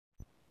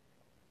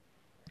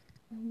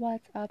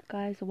What's up,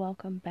 guys?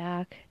 Welcome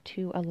back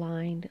to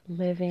Aligned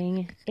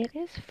Living. It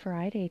is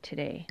Friday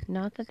today.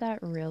 Not that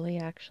that really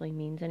actually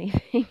means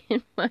anything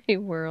in my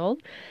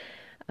world.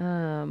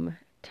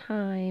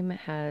 Time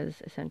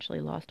has essentially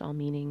lost all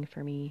meaning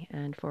for me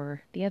and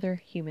for the other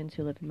humans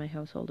who live in my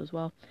household as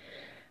well.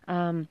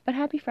 But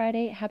happy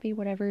Friday. Happy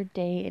whatever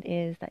day it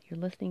is that you're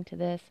listening to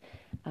this.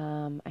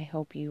 I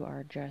hope you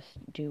are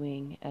just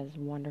doing as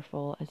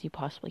wonderful as you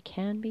possibly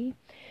can be.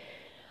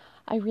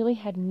 I really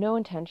had no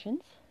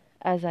intentions,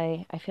 as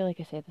I feel like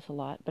I say this a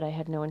lot, but I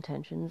had no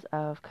intentions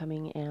of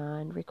coming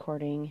and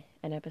recording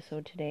an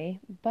episode today,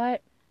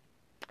 but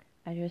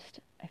I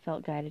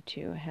felt guided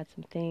to. I had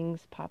some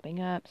things popping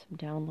up, some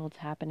downloads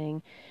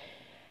happening,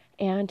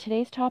 and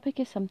today's topic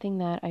is something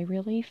that I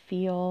really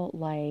feel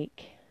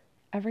like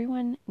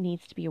everyone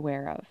needs to be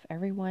aware of.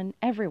 Everyone,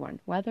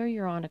 whether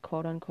you're on a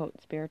quote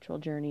unquote spiritual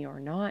journey or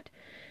not,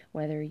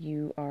 whether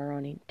you are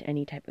on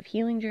any type of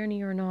healing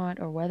journey or not,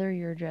 or whether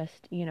you're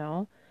just,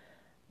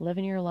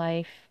 living your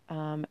life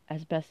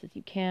as best as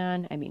you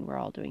can. I mean, we're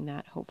all doing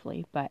that,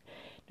 hopefully, but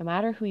no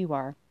matter who you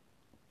are,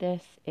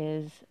 this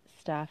is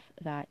stuff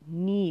that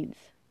needs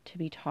to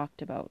be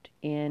talked about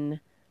in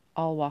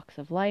all walks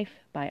of life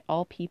by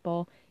all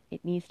people.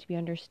 It needs to be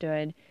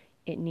understood.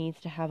 It needs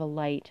to have a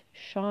light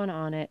shone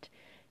on it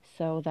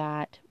so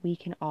that we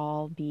can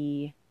all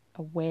be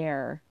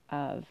aware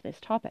of this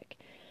topic.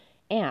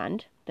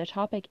 And the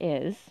topic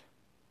is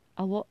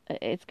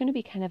it's going to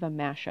be kind of a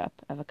mashup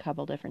of a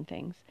couple different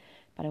things,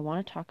 but I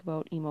want to talk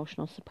about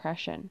emotional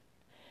suppression.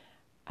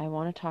 I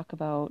want to talk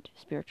about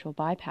spiritual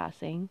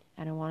bypassing,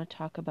 and I want to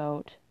talk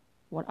about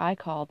what I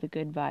call the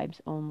good vibes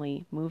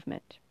only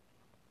movement.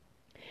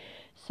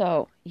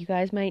 So, you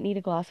guys might need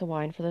a glass of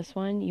wine for this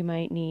one. You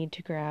might need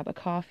to grab a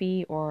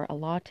coffee or a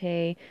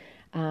latte.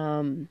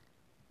 Um,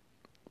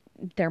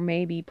 there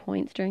may be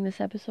points during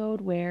this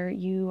episode where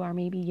you are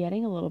maybe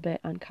getting a little bit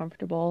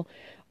uncomfortable,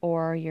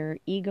 or your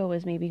ego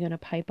is maybe going to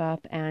pipe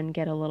up and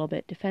get a little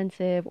bit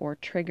defensive or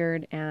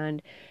triggered,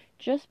 and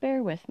just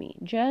bear with me.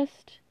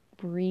 Just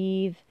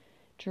breathe,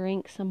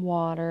 drink some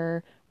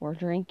water, or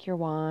drink your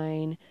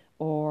wine,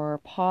 or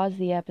pause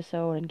the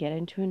episode and get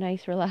into a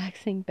nice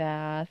relaxing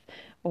bath,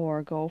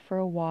 or go for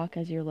a walk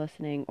as you're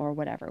listening, or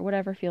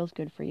whatever feels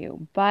good for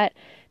you. But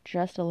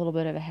just a little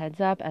bit of a heads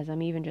up, as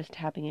I'm even just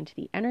tapping into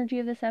the energy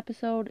of this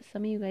episode,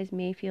 some of you guys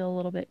may feel a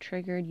little bit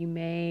triggered. You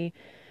may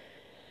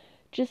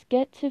just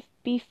get to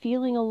be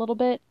feeling a little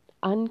bit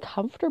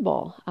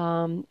uncomfortable.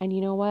 And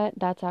you know what?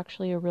 That's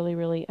actually a really,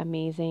 really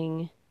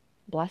amazing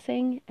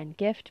blessing and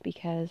gift,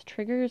 because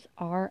triggers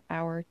are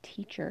our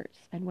teachers.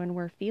 And when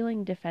we're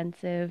feeling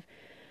defensive,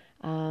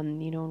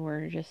 and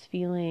we're just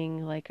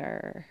feeling like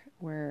our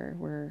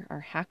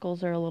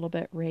hackles are a little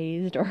bit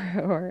raised,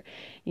 or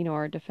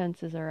our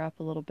defenses are up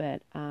a little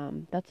bit.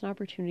 That's an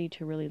opportunity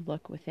to really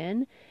look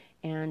within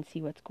and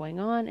see what's going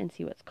on and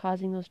see what's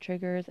causing those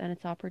triggers, and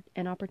it's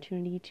an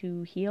opportunity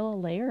to heal a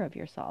layer of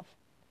yourself.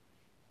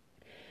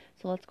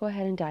 So let's go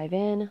ahead and dive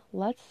in.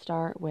 Let's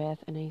start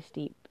with a nice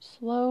deep,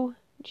 slow,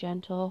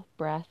 gentle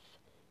breath.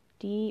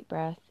 Deep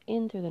breath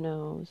in through the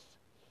nose.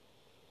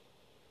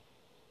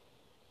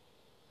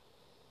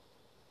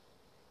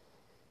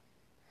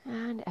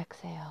 And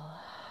exhale.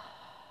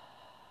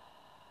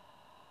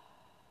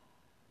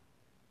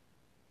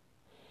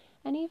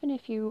 And even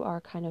if you are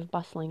kind of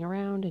bustling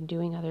around and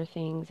doing other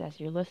things as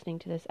you're listening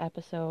to this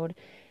episode,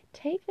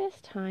 take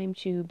this time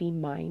to be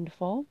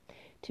mindful,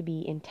 to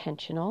be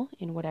intentional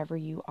in whatever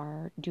you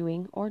are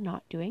doing or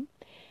not doing,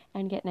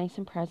 and get nice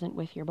and present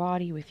with your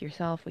body, with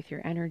yourself, with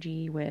your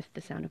energy, with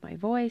the sound of my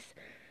voice,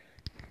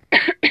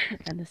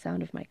 and the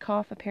sound of my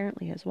cough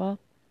apparently as well.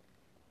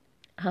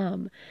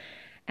 And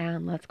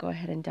let's go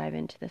ahead and dive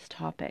into this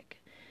topic.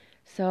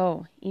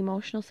 So,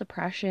 emotional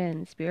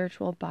suppression,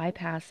 spiritual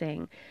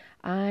bypassing.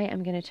 I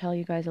am going to tell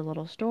you guys a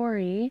little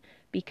story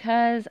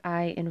because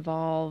I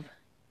involve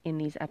in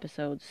these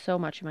episodes so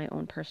much of my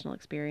own personal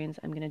experience.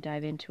 I'm going to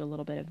dive into a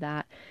little bit of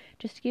that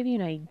just to give you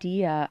an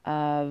idea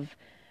of,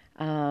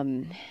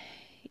 I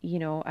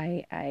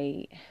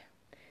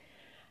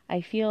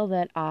feel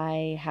that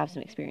I have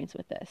some experience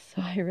with this.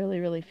 So I really,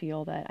 really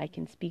feel that I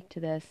can speak to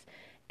this,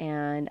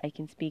 and I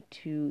can speak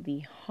to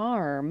the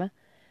harm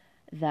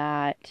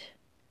that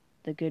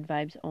the good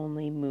vibes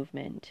only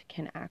movement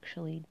can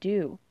actually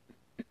do.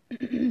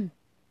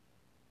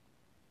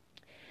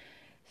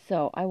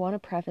 So I want to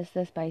preface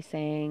this by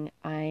saying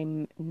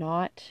I'm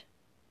not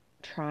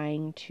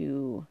trying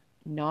to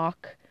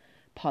knock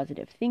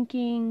positive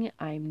thinking.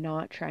 I'm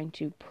not trying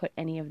to put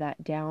any of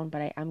that down,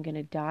 but I am going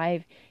to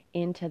dive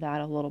into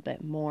that a little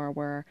bit more,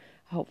 where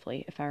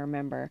hopefully, if I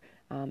remember,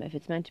 if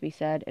it's meant to be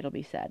said, it'll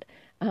be said,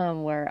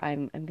 where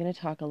I'm going to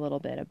talk a little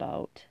bit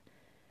about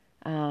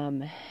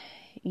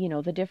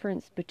the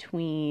difference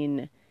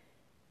between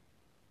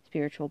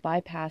spiritual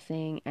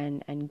bypassing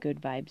and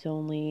good vibes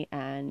only,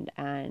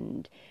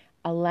 and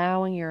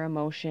allowing your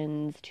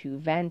emotions to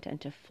vent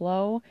and to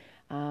flow,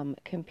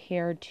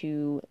 compared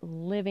to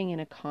living in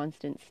a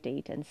constant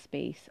state and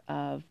space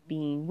of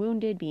being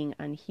wounded, being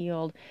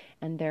unhealed,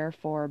 and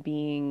therefore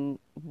being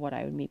what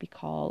I would maybe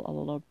call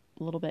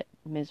a little bit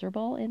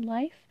miserable in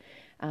life,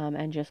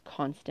 and just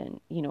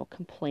constant,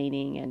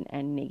 complaining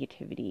and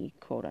negativity,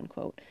 quote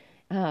unquote,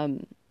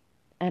 um,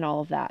 and all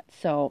of that.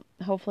 So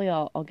hopefully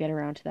I'll get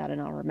around to that, and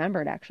I'll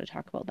remember to actually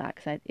talk about that,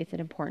 because it's an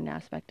important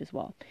aspect as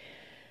well.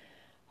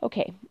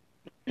 Okay,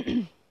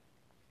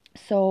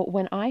 so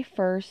when I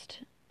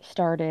first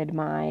started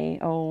my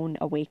own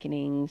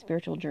awakening,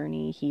 spiritual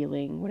journey,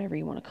 healing, whatever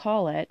you want to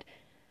call it,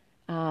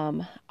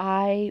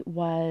 I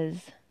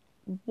was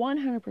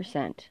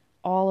 100%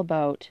 all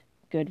about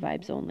good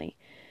vibes only.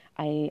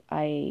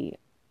 I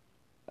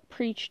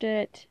preached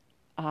it.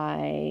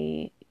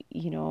 I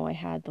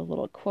had the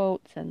little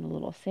quotes and the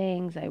little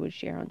sayings I would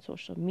share on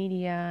social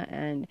media,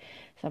 and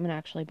someone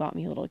actually bought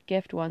me a little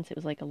gift once. It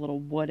was like a little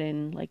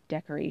wooden, like,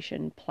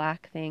 decoration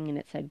plaque thing, and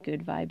it said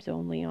good vibes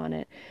only on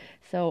it.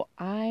 So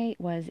I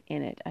was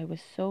in it. I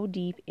was so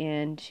deep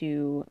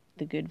into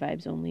the good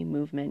vibes only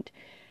movement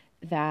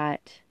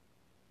that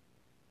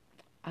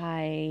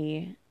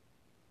I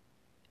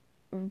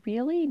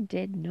really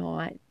did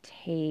not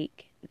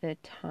take the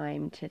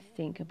time to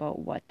think about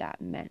what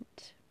that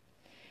meant.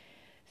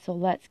 So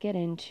let's get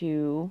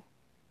into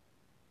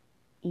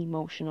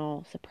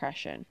emotional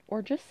suppression,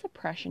 or just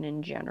suppression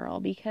in general,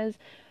 because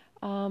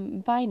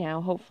by now,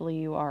 hopefully,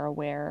 you are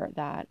aware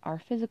that our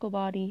physical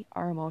body,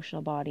 our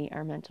emotional body,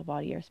 our mental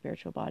body, our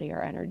spiritual body,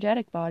 our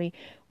energetic body,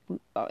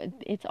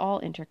 it's all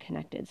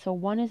interconnected. So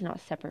one is not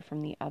separate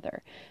from the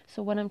other.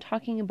 So when I'm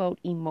talking about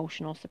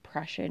emotional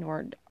suppression,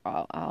 or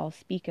I'll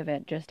speak of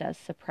it just as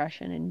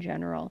suppression in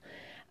general,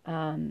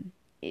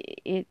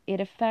 it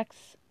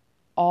affects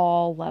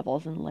all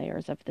levels and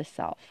layers of the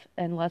self.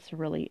 And let's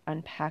really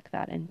unpack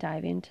that and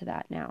dive into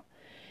that now.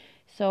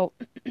 So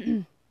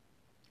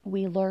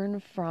we learn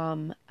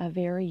from a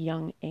very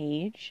young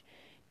age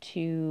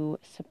to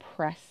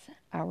suppress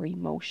our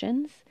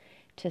emotions,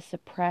 to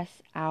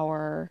suppress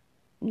our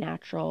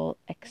natural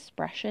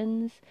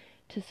expressions,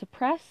 to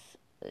suppress,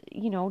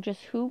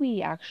 just who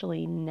we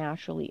actually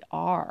naturally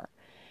are.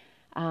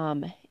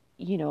 Um,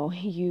 these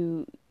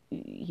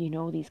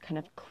kind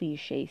of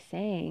cliche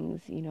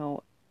sayings,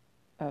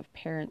 of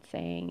parents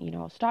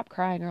saying, stop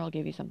crying or I'll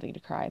give you something to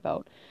cry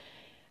about.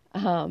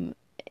 Um,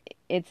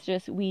 it's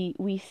just,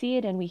 we see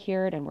it and we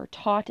hear it and we're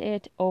taught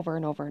it over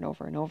and over and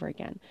over and over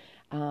again,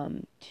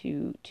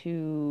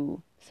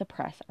 to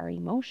suppress our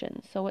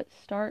emotions. So it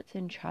starts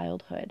in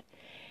childhood.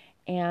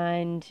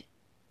 And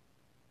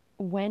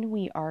when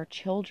we are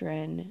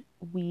children,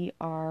 we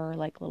are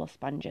like little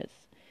sponges.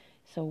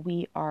 So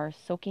we are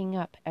soaking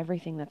up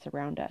everything that's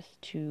around us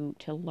to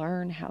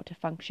learn how to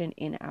function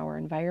in our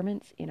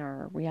environments, in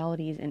our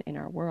realities, and in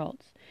our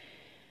worlds.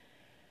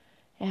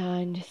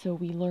 And so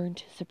we learn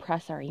to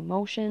suppress our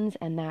emotions,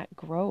 and that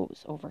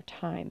grows over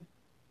time.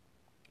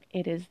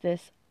 It is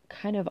this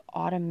kind of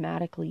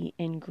automatically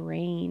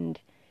ingrained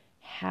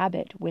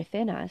habit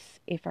within us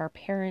if our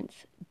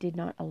parents did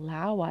not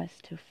allow us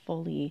to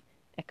fully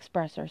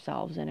express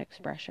ourselves and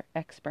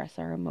express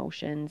our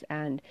emotions.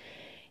 And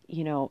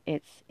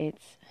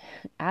it's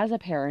as a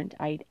parent,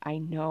 I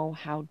know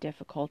how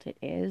difficult it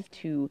is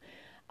to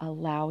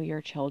allow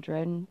your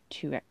children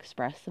to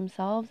express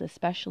themselves,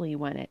 especially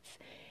when it's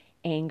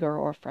anger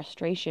or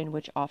frustration,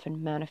 which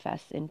often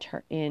manifests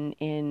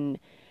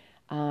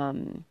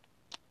um,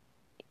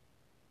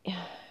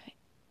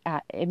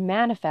 it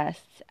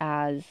manifests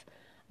as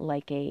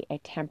like a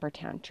temper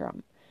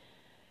tantrum.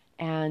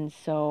 And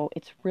so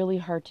it's really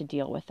hard to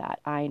deal with that,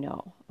 I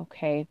know,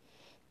 okay?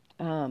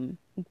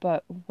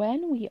 But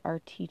when we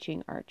are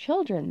teaching our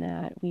children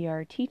that, we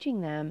are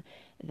teaching them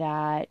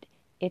that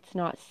it's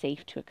not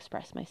safe to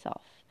express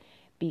myself,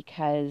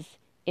 because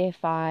if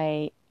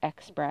I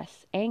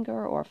express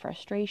anger or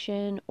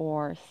frustration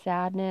or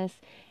sadness,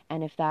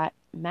 and if that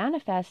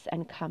manifests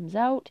and comes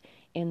out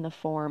in the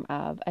form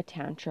of a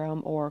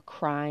tantrum or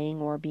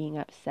crying or being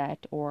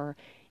upset or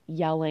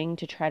yelling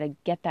to try to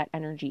get that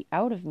energy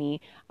out of me,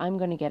 I'm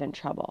going to get in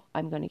trouble.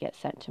 I'm going to get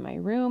sent to my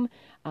room.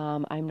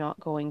 I'm not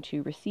going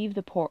to receive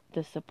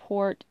the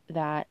support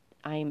that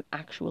I'm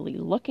actually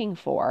looking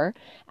for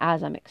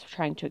as I'm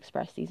trying to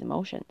express these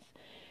emotions.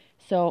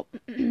 So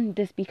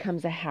this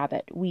becomes a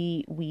habit.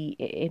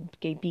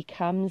 It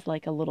becomes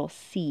like a little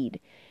seed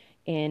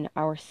in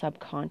our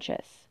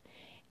subconscious.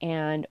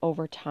 And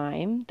over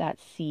time, that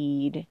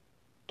seed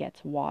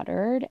gets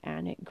watered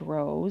and it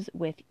grows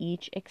with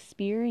each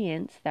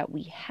experience that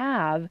we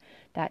have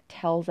that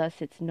tells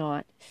us it's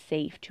not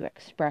safe to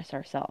express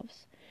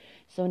ourselves.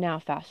 So now,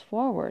 fast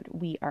forward,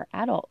 we are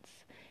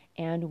adults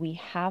and we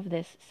have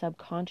this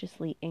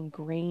subconsciously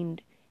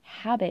ingrained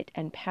habit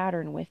and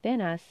pattern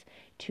within us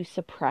to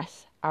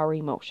suppress our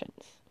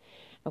emotions.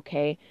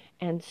 Okay.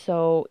 And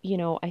so,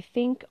 I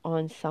think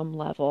on some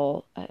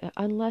level,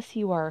 unless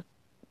you are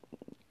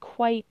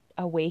quite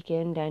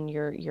awakened and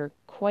you're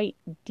quite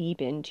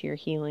deep into your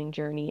healing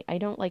journey. I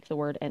don't like the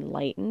word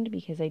enlightened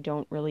because I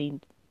don't really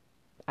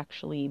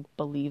actually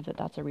believe that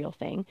that's a real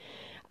thing.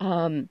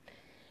 Um,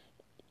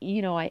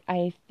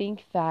 I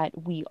think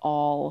that we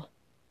all,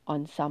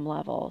 on some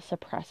level,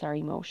 suppress our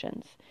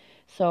emotions.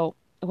 So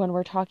when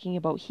we're talking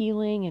about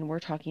healing and we're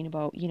talking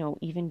about,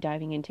 even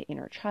diving into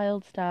inner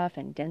child stuff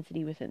and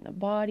density within the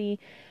body,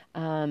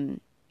 a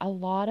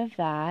lot of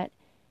that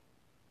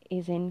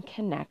is in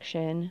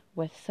connection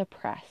with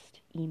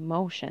suppressed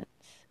emotions.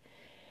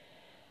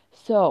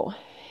 So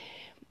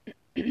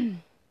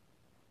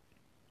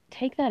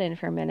take that in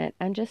for a minute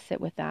and just sit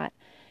with that.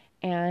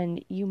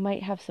 And you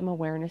might have some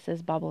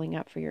awarenesses bubbling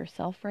up for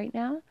yourself right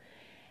now.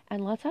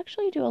 And let's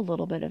actually do a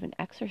little bit of an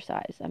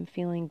exercise. I'm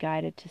feeling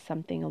guided to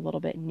something a little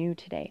bit new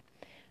today.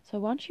 So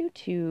I want you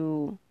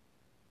to,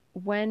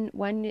 when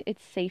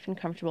it's safe and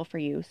comfortable for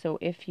you, so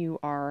if you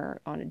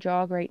are on a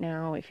jog right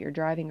now, if you're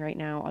driving right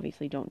now,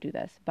 obviously don't do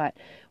this, but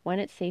when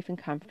it's safe and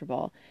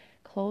comfortable,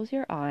 close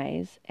your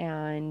eyes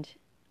and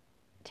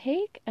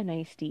take a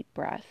nice deep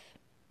breath.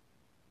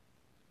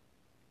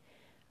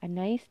 A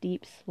nice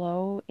deep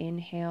slow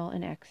inhale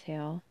and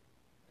exhale.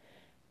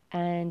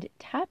 And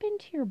tap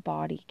into your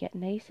body. Get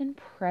nice and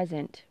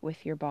present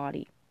with your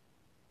body.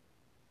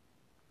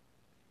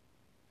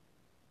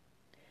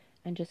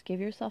 And just give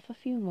yourself a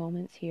few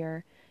moments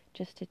here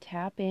just to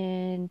tap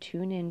in,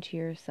 tune into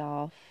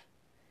yourself.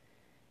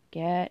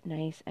 Get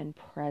nice and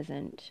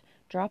present.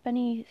 Drop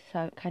any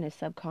kind of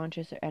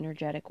subconscious or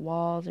energetic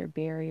walls or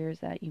barriers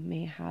that you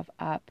may have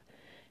up.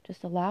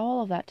 Just allow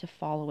all of that to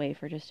fall away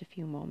for just a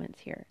few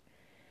moments here.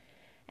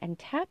 And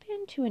tap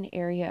into an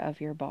area of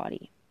your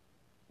body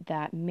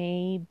that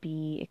may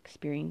be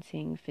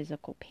experiencing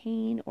physical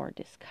pain or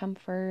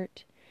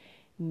discomfort.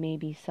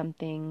 Maybe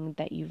something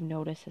that you've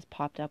noticed has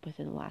popped up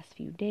within the last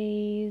few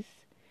days.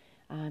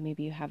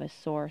 Maybe you have a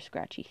sore,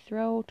 scratchy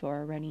throat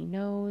or a runny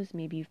nose.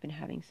 Maybe you've been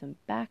having some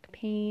back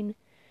pain.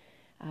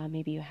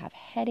 Maybe you have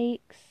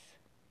headaches.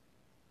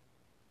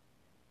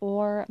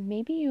 Or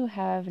maybe you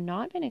have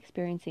not been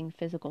experiencing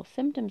physical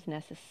symptoms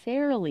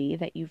necessarily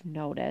that you've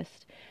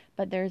noticed,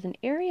 but there's an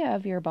area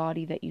of your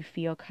body that you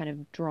feel kind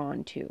of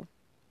drawn to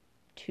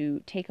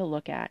take a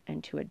look at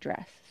and to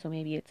address. So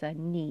maybe it's a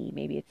knee,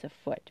 maybe it's a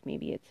foot,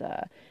 maybe it's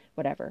a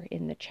whatever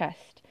in the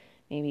chest,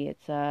 maybe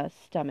it's a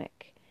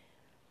stomach.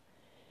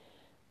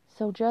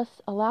 So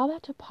just allow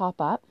that to pop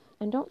up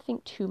and don't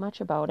think too much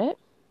about it.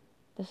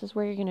 This is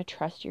where you're going to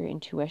trust your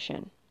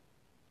intuition.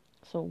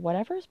 So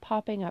whatever's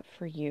popping up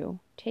for you,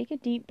 take a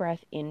deep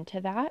breath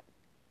into that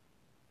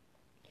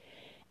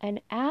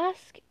and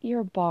ask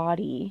your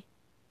body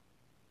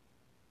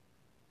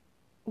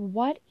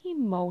what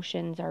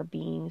emotions are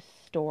being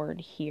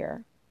stored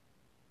here,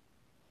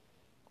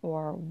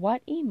 or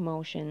what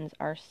emotions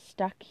are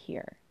stuck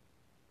here,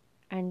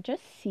 and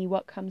just see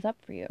what comes up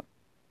for you.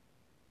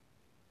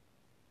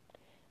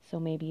 So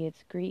maybe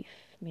it's grief,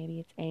 maybe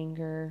it's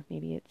anger,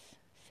 maybe it's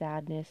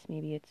sadness,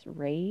 maybe it's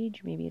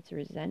rage, maybe it's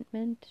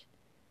resentment,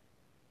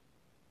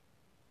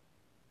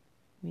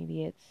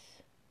 maybe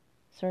it's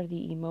sort of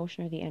the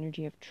emotion or the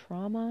energy of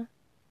trauma.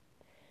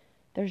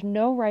 There's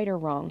no right or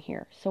wrong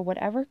here. So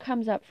whatever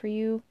comes up for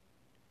you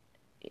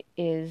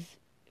is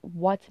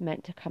what's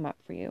meant to come up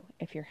for you.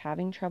 If you're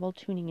having trouble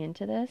tuning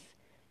into this,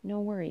 no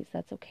worries,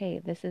 that's okay.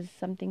 This is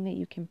something that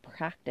you can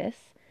practice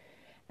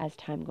as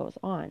time goes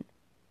on.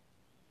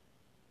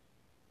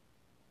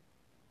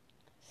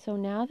 So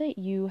now that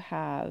you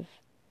have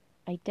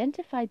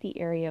identified the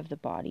area of the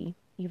body,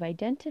 you've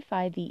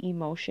identified the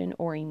emotion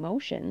or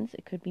emotions,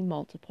 it could be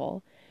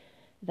multiple,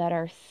 that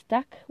are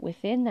stuck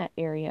within that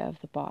area of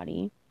the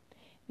body,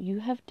 you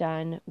have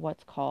done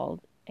what's called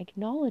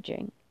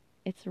acknowledging.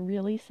 It's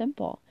really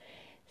simple.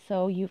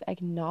 So you've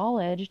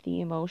acknowledged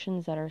the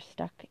emotions that are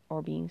stuck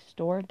or being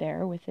stored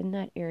there within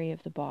that area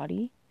of the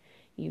body.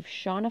 You've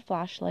shone a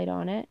flashlight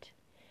on it,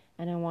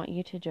 and I want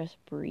you to just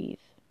breathe.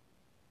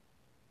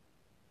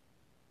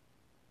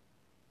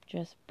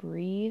 Just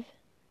breathe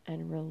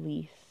and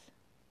release.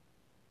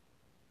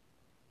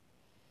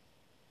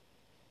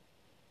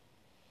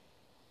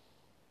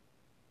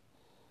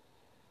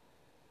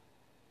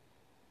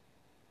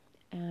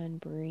 And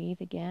breathe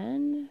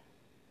again.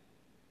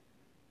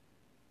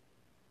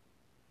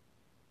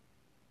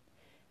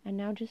 And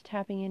now just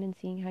tapping in and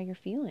seeing how you're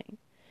feeling.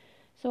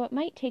 So it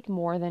might take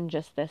more than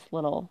just this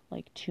little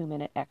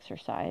 2-minute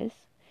exercise,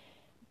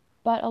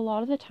 but a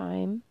lot of the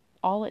time,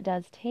 all it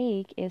does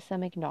take is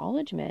some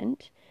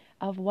acknowledgement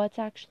of what's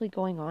actually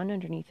going on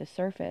underneath the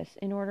surface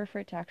in order for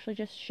it to actually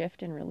just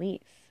shift and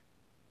release.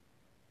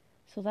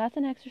 So that's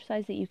an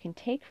exercise that you can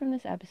take from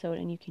this episode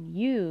and you can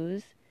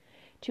use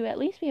to at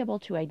least be able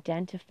to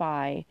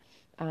identify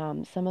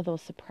some of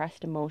those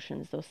suppressed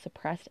emotions, those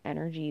suppressed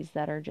energies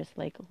that are just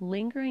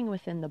lingering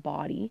within the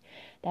body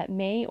that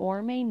may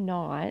or may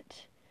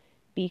not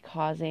be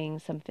causing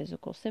some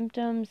physical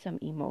symptoms, some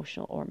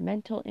emotional or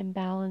mental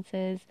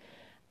imbalances.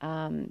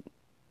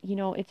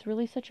 It's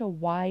really such a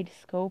wide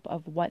scope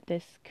of what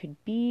this could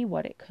be,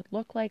 what it could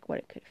look like, what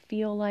it could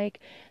feel like.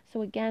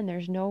 So again,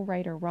 there's no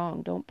right or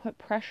wrong. Don't put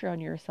pressure on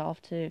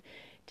yourself to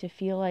to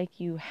feel like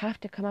you have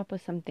to come up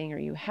with something, or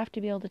you have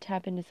to be able to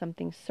tap into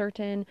something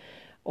certain,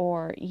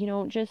 or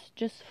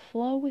just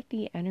flow with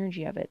the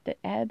energy of it, the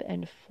ebb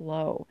and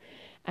flow,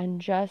 and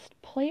just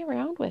play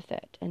around with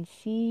it and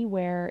see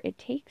where it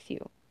takes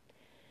you.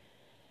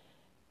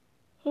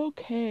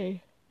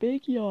 Okay,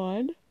 big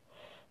yawn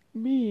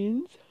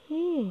means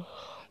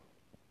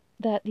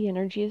that the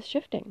energy is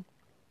shifting.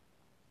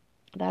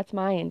 That's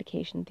my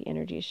indication that the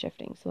energy is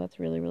shifting. So that's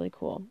really, really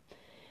cool.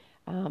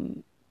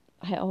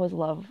 I always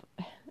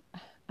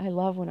I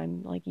love when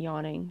I'm like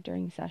yawning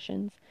during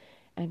sessions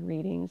and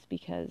readings,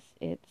 because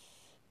it's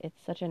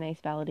such a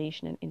nice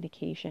validation and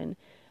indication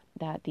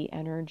that the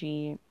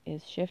energy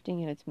is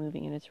shifting and it's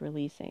moving and it's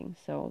releasing.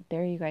 So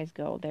there you guys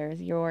go.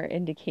 There's your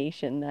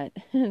indication that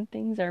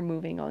things are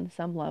moving on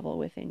some level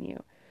within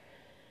you.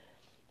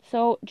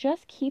 So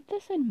just keep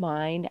this in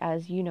mind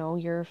as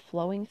you're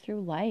flowing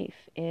through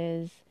life,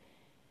 and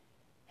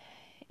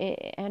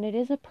it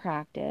is a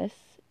practice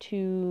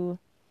to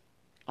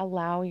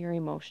allow your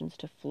emotions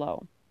to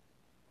flow.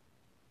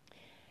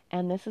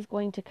 And this is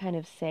going to kind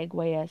of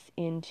segue us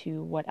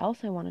into what else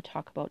I want to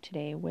talk about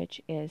today, which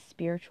is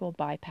spiritual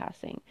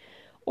bypassing,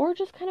 or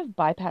just kind of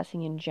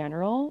bypassing in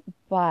general.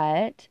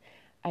 But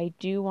I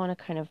do want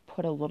to kind of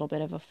put a little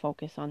bit of a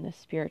focus on the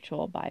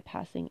spiritual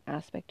bypassing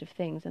aspect of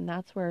things. And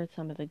that's where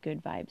some of the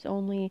good vibes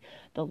only,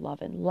 the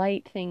love and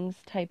light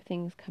type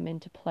things come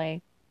into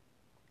play.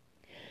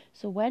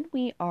 So when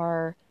we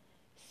are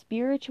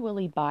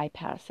spiritually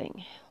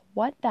bypassing,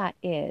 what that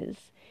is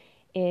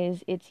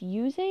it's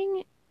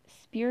using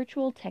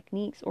spiritual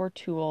techniques or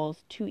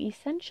tools to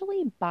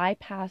essentially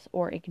bypass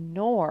or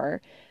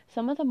ignore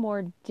some of the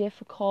more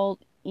difficult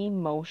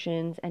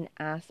emotions and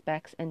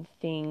aspects and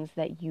things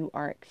that you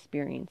are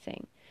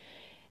experiencing.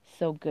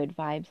 So good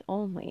vibes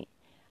only.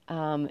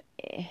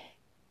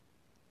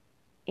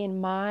 In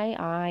my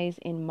eyes,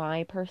 in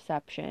my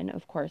perception,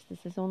 of course,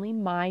 this is only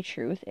my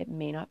truth. It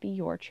may not be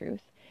your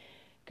truth.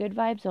 Good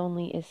vibes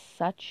only is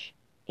such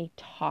a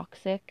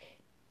toxic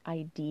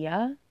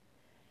idea,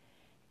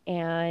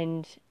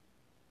 and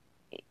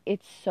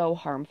it's so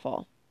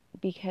harmful,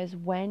 because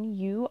when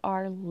you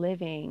are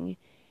living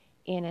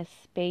in a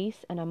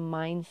space and a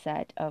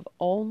mindset of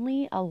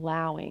only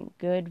allowing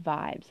good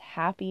vibes,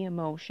 happy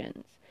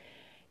emotions,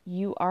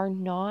 you are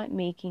not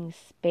making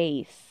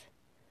space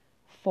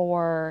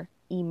for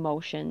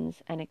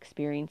emotions and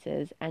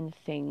experiences and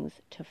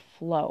things to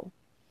flow.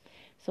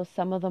 So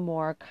some of the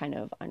more kind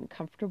of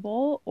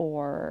uncomfortable,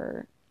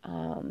 or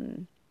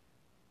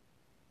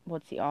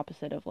what's the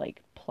opposite of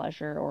like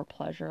pleasure or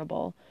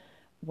pleasurable,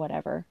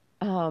 whatever.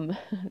 Some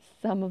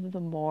of the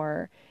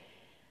more,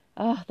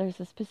 there's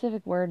a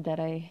specific word that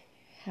I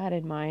had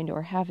in mind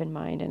or have in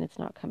mind, and it's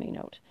not coming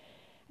out.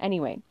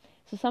 Anyway,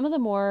 so some of the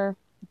more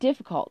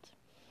difficult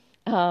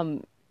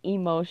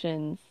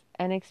emotions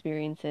and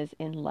experiences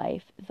in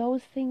life,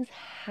 those things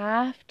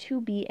have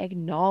to be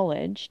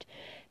acknowledged.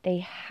 They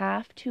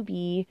have to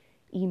be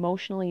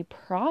emotionally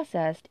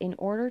processed in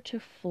order to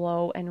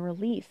flow and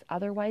release.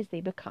 Otherwise,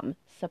 they become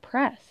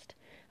suppressed.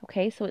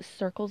 Okay, so it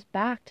circles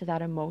back to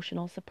that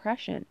emotional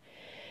suppression.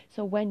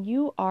 So when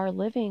you are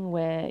living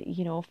with,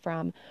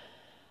 from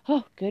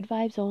good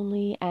vibes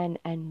only, and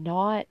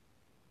not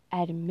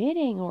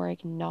admitting or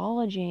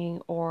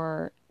acknowledging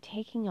or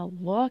taking a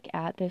look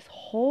at this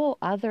whole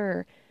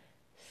other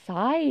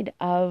side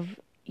of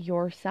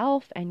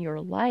yourself and your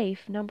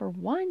life, number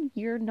one,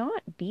 you're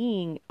not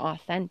being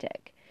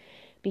authentic,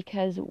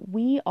 because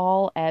we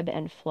all ebb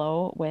and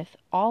flow with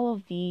all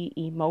of the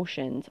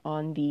emotions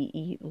on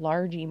the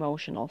large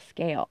emotional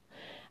scale.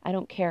 I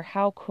don't care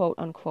how quote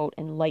unquote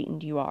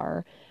enlightened you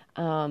are,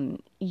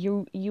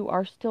 you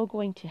are still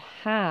going to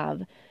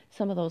have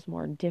some of those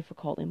more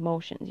difficult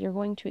emotions. You're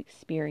going to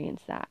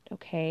experience that,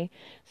 okay?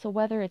 So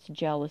whether it's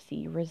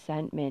jealousy,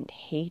 resentment,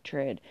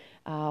 hatred,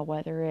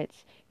 whether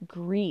it's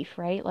grief,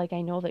 right? Like,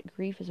 I know that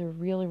grief is a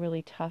really,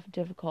 really tough,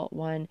 difficult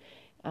one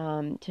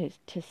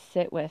to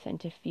sit with and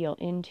to feel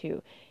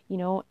into.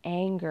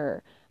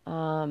 Anger,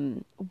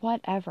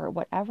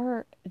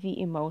 whatever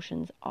the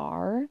emotions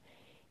are,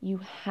 you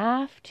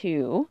have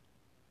to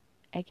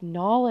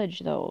acknowledge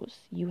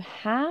those. You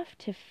have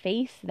to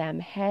face them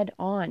head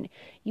on.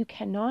 You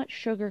cannot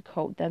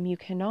sugarcoat them. You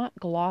cannot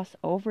gloss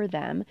over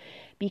them,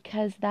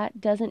 because that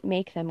doesn't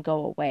make them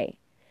go away.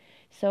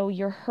 So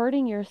you're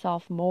hurting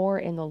yourself more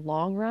in the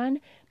long run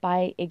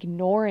by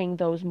ignoring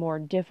those more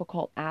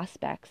difficult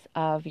aspects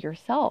of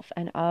yourself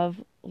and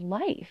of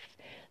life.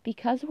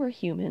 Because we're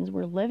humans,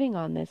 we're living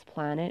on this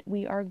planet,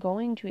 we are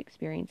going to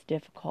experience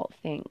difficult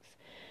things.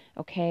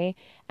 Okay?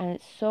 And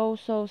it's so,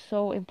 so,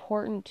 so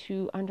important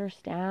to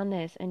understand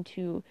this and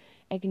to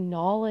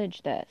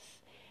acknowledge this.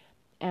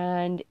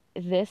 And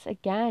this,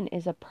 again,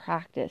 is a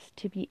practice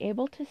to be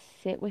able to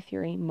sit with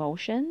your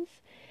emotions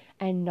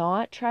and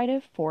not try to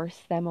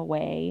force them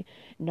away,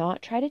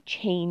 not try to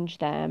change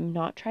them,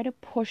 not try to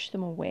push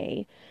them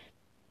away.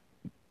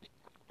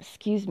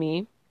 Excuse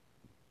me.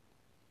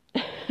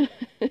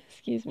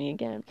 Excuse me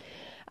again.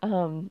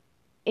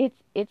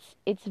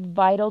 It's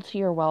vital to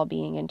your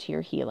well-being and to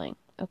your healing,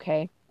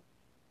 okay?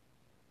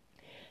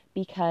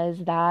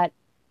 because that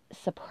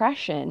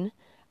suppression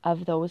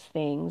of those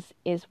things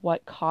is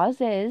what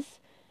causes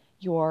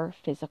your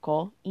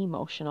physical,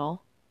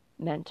 emotional,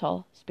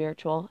 mental,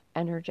 spiritual,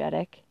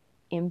 energetic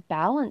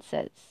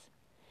imbalances.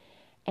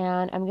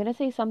 And I'm going to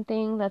say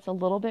something that's a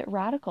little bit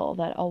radical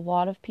that a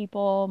lot of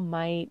people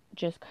might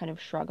just kind of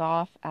shrug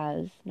off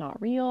as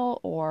not real,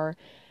 or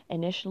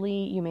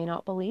initially you may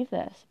not believe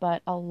this,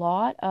 but a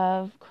lot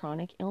of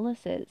chronic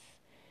illnesses,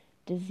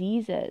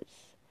 diseases,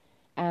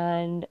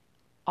 and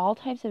all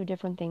types of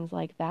different things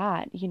like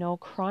that,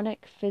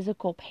 chronic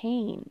physical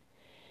pain,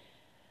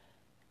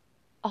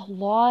 a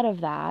lot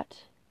of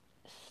that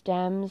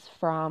stems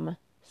from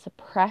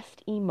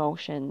suppressed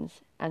emotions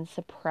and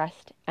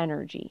suppressed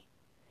energy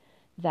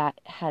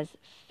that has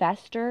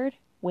festered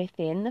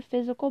within the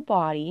physical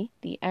body,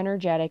 the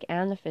energetic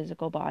and the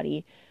physical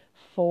body,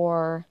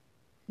 for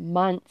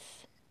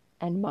months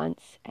and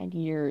months and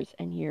years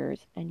and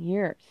years and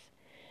years.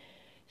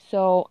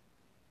 So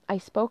I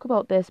spoke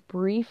about this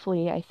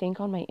briefly, I think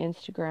on my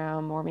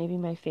Instagram or maybe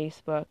my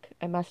Facebook.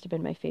 It must have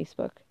been my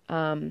Facebook,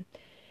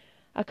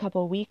 a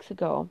couple weeks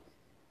ago.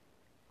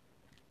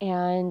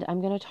 And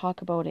I'm going to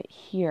talk about it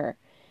here.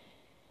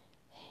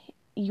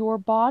 Your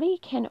body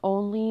can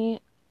only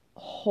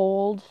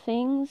hold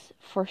things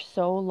for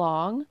so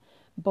long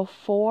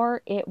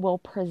before it will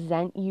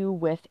present you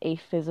with a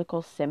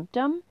physical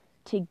symptom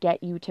to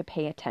get you to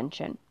pay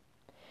attention.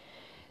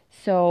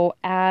 So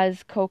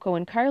as Coco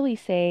and Carly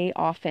say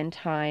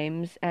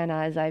oftentimes, and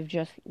as I've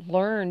just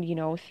learned,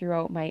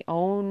 throughout my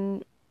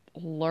own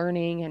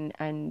learning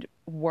and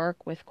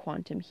work with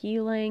quantum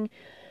healing,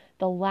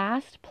 the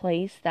last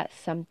place that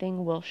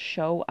something will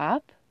show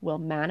up, will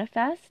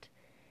manifest,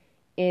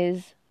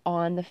 is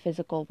on the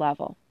physical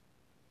level.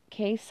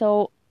 Okay,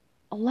 so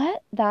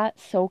let that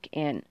soak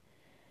in.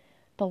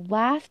 The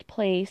last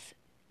place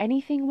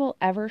anything will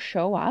ever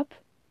show up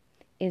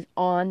is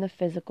on the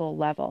physical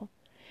level.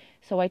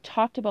 So I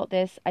talked about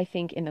this, I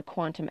think, in the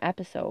quantum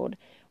episode,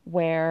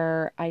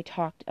 where I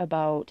talked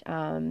about,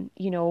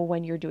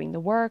 when you're doing the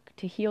work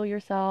to heal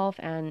yourself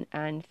and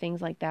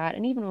things like that.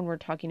 And even when we're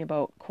talking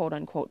about, quote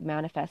unquote,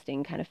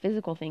 manifesting kind of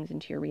physical things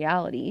into your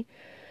reality,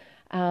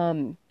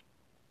 all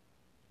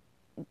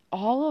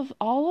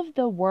of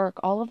the work,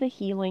 all of the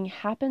healing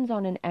happens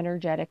on an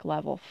energetic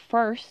level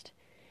first,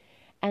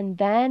 and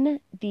then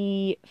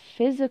the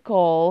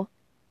physical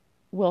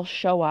will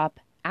show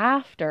up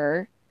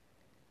after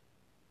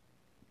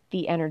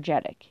the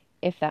energetic,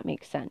 if that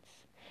makes sense.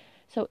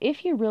 So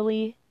if you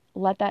really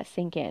let that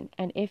sink in,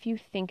 and if you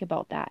think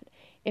about that,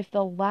 if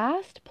the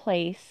last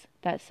place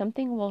that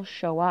something will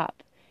show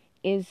up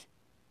is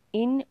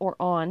in or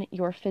on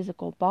your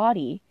physical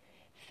body,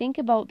 think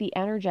about the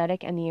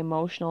energetic and the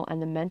emotional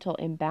and the mental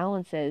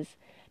imbalances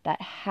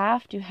that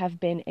have to have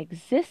been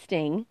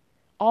existing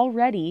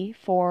already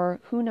for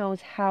who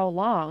knows how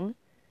long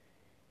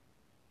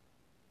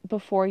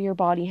before your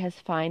body has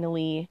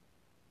finally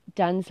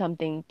done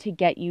something to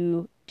get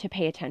you to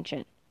pay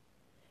attention,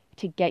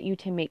 to get you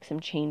to make some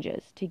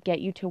changes, to get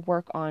you to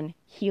work on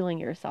healing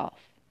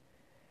yourself.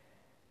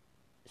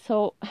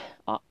 So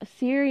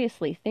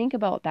seriously, think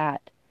about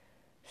that.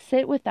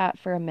 Sit with that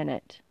for a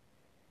minute.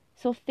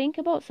 So think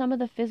about some of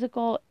the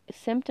physical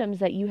symptoms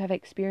that you have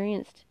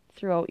experienced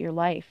throughout your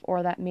life,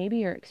 or that maybe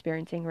you're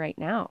experiencing right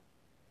now.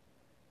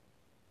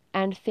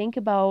 And think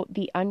about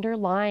the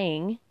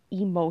underlying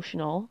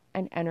emotional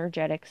and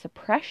energetic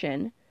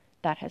suppression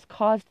that has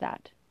caused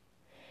that.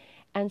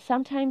 And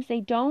sometimes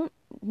they don't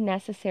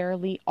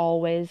necessarily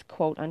always,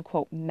 quote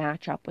unquote,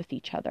 match up with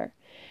each other.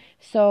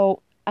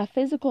 So a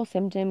physical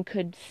symptom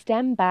could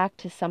stem back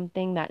to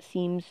something that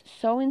seems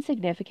so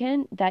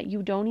insignificant that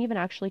you don't even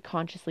actually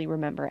consciously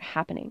remember it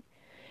happening.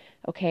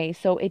 Okay,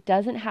 so it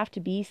doesn't have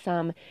to be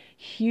some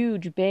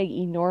huge, big,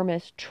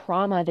 enormous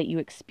trauma that you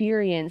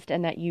experienced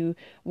and that you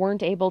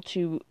weren't able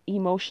to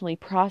emotionally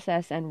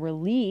process and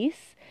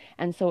release,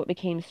 and so it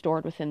became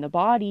stored within the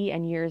body,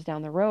 and years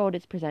down the road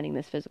it's presenting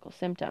this physical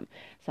symptom.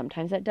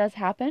 Sometimes that does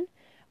happen,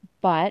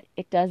 but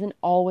it doesn't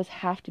always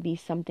have to be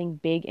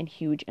something big and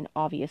huge and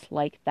obvious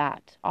like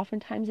that.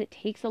 Oftentimes it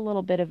takes a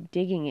little bit of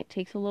digging, it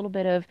takes a little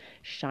bit of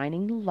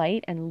shining the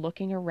light and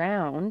looking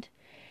around.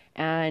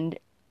 And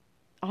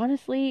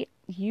honestly,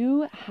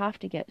 you have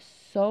to get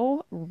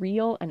so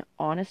real and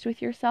honest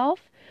with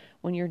yourself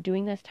when you're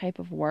doing this type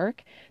of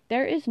work.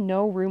 There is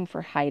no room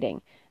for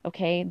hiding,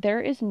 okay? There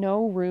is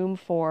no room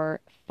for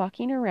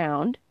fucking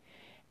around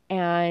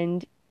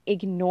and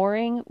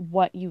ignoring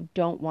what you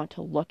don't want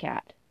to look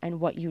at and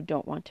what you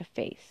don't want to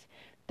face.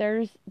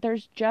 There's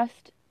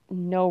just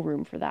no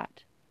room for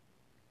that.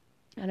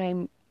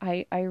 And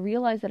I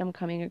realize that I'm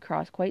coming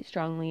across quite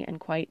strongly and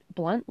quite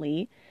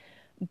bluntly,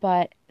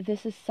 but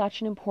this is such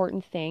an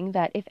important thing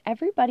that if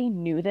everybody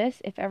knew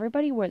this, if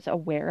everybody was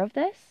aware of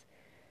this,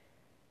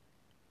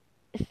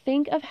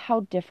 think of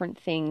how different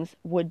things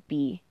would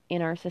be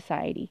in our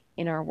society,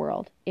 in our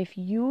world. If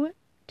you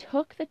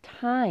took the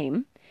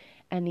time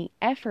and the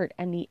effort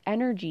and the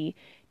energy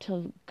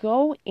to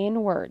go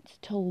inwards,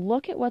 to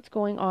look at what's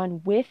going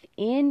on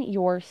within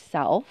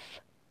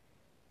yourself,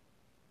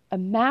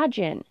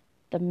 imagine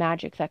the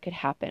magic that could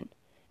happen.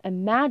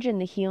 Imagine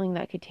the healing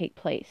that could take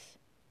place.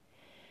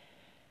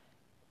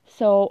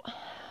 So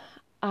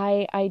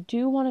I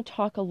do want to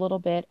talk a little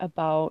bit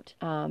about,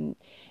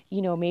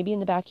 maybe in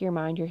the back of your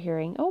mind you're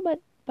hearing, oh,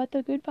 but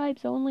the good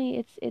vibes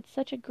only. It's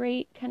such a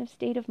great kind of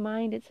state of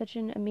mind. It's such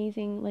an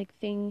amazing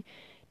thing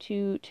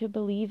to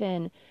believe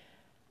in.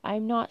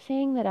 I'm not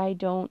saying that I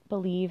don't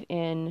believe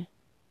in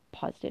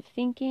positive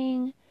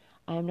thinking.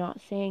 I'm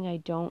not saying I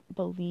don't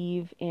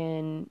believe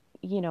in,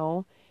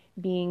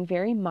 being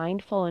very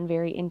mindful and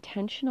very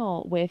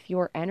intentional with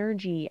your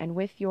energy and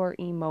with your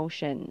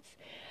emotions.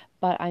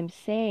 But I'm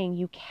saying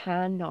you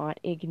cannot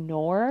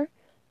ignore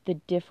the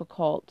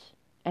difficult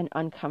and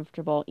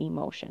uncomfortable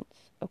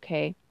emotions,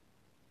 okay?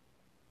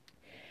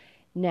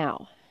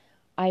 Now,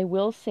 I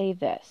will say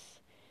this.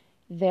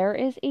 There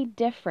is a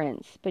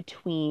difference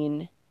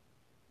between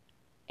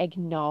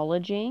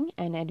acknowledging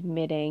and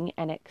admitting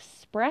and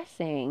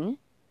expressing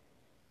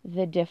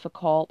the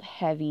difficult,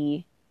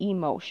 heavy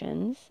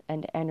emotions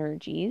and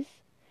energies.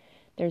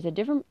 There's a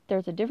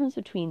difference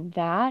between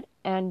that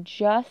and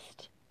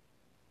just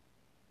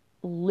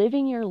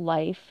living your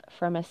life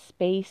from a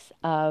space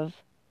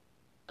of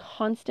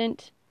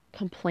constant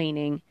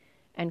complaining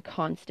and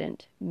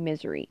constant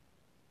misery.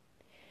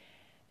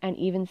 And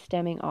even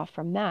stemming off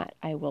from that,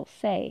 I will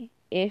say,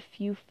 if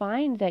you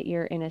find that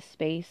you're in a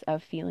space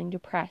of feeling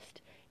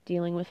depressed,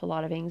 dealing with a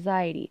lot of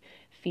anxiety,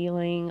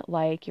 feeling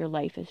like your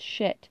life is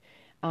shit,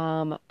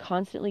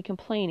 constantly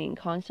complaining,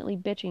 constantly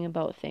bitching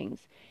about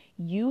things,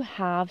 you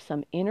have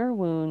some inner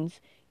wounds,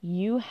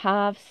 you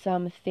have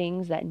some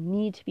things that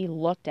need to be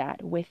looked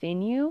at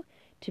within you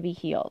to be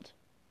healed.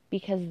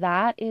 Because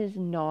that is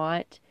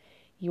not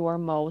your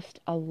most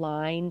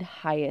aligned,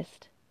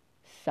 highest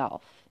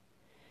self.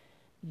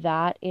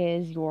 That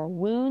is your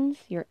wounds,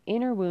 your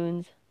inner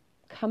wounds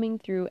coming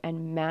through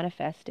and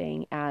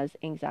manifesting as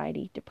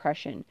anxiety,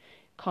 depression,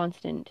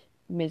 constant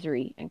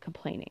misery, and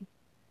complaining.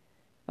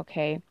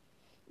 Okay?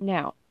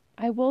 Now,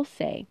 I will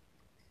say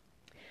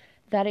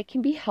that it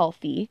can be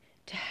healthy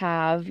to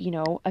have,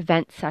 a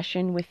vent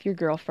session with your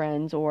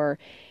girlfriends or,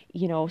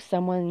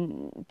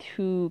 someone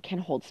who can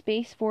hold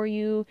space for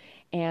you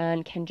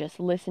and can just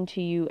listen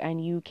to you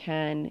and you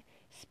can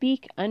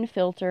speak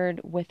unfiltered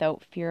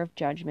without fear of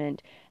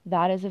judgment.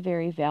 That is a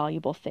very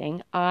valuable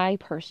thing, I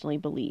personally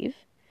believe.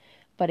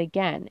 But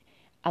again,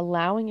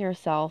 allowing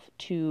yourself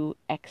to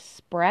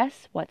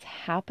express what's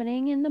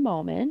happening in the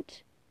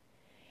moment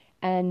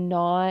and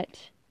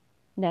not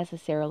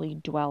necessarily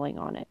dwelling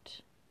on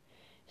it.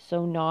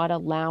 So not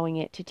allowing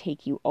it to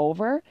take you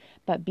over,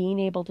 but being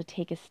able to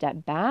take a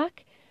step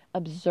back,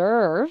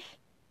 observe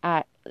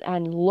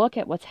and look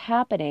at what's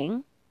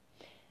happening,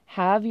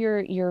 have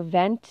your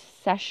vent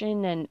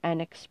session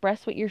and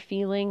express what you're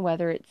feeling,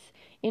 whether it's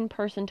in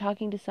person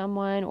talking to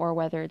someone or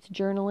whether it's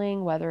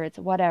journaling, whether it's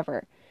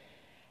whatever.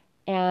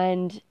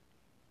 And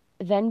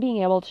then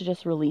being able to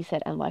just release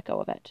it and let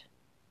go of it.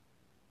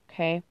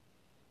 Okay?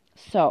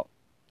 So,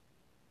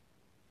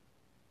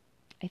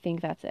 I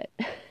think that's it.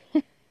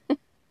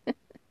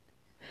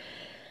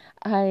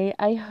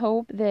 I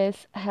hope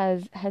this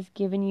has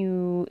given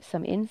you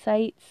some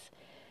insights.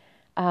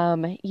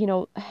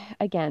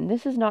 Again,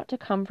 this is not to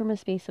come from a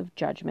space of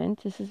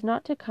judgment. This is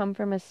not to come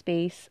from a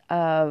space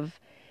of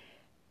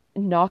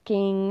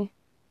knocking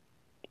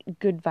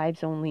good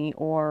vibes only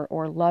or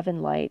love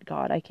and light.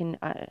 God,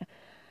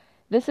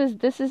 this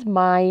is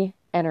my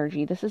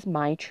energy. This is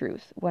my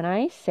truth. When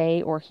I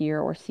say or hear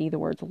or see the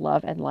words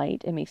love and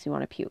light, it makes me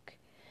want to puke.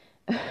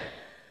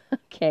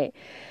 Okay,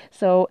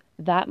 so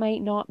that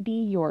might not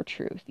be your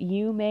truth.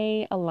 You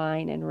may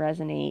align and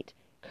resonate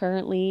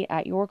currently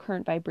at your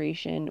current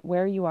vibration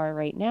where you are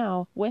right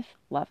now with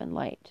love and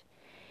light.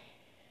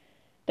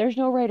 There's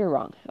no right or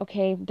wrong,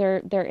 okay?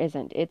 There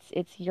isn't.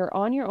 It's you're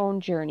on your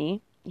own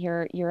journey.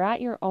 You're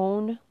at your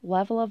own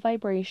level of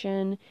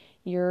vibration.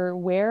 You're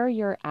where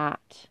you're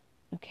at,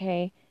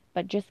 okay?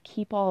 But just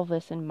keep all of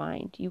this in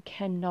mind. You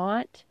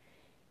cannot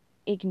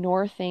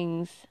ignore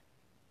things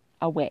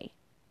away.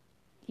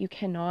 You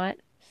cannot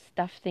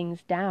stuff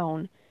things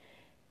down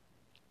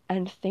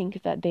and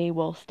think that they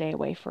will stay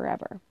away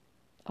forever.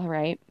 All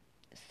right?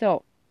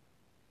 So,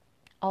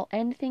 I'll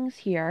end things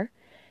here.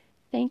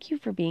 Thank you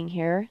for being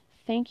here.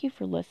 Thank you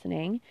for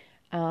listening.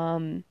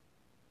 And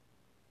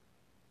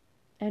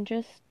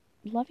just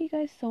love you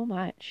guys so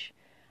much.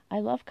 I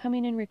love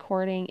coming and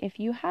recording. If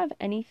you have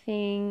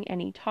anything,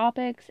 any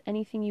topics,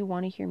 anything you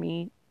want to hear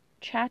me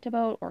chat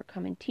about or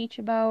come and teach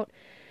about,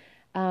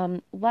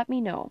 let me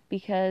know,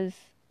 because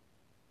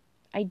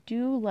I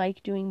do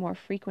like doing more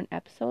frequent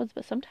episodes,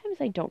 but sometimes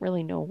I don't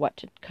really know what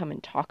to come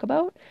and talk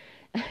about.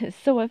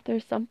 So if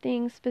there's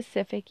something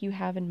specific you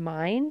have in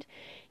mind,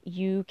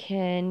 you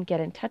can get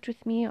in touch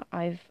with me.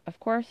 I've, of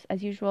course,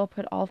 as usual,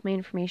 put all of my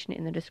information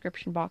in the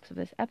description box of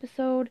this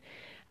episode.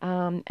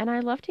 And I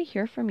love to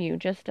hear from you.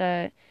 Just,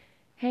 hey,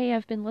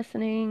 I've been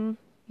listening.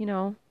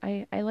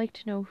 I like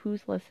to know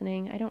who's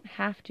listening. I don't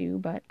have to,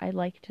 but I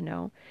like to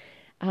know.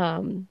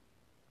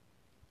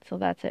 So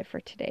that's it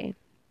for today.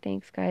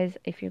 Thanks, guys.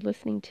 If you're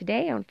listening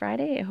today on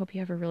Friday, I hope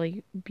you have a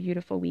really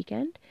beautiful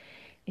weekend.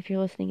 If you're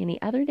listening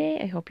any other day,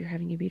 I hope you're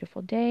having a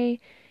beautiful day.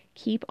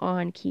 Keep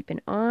on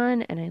keeping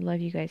on, and I love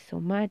you guys so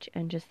much,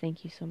 and just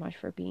thank you so much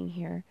for being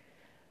here.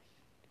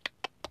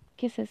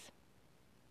 Kisses.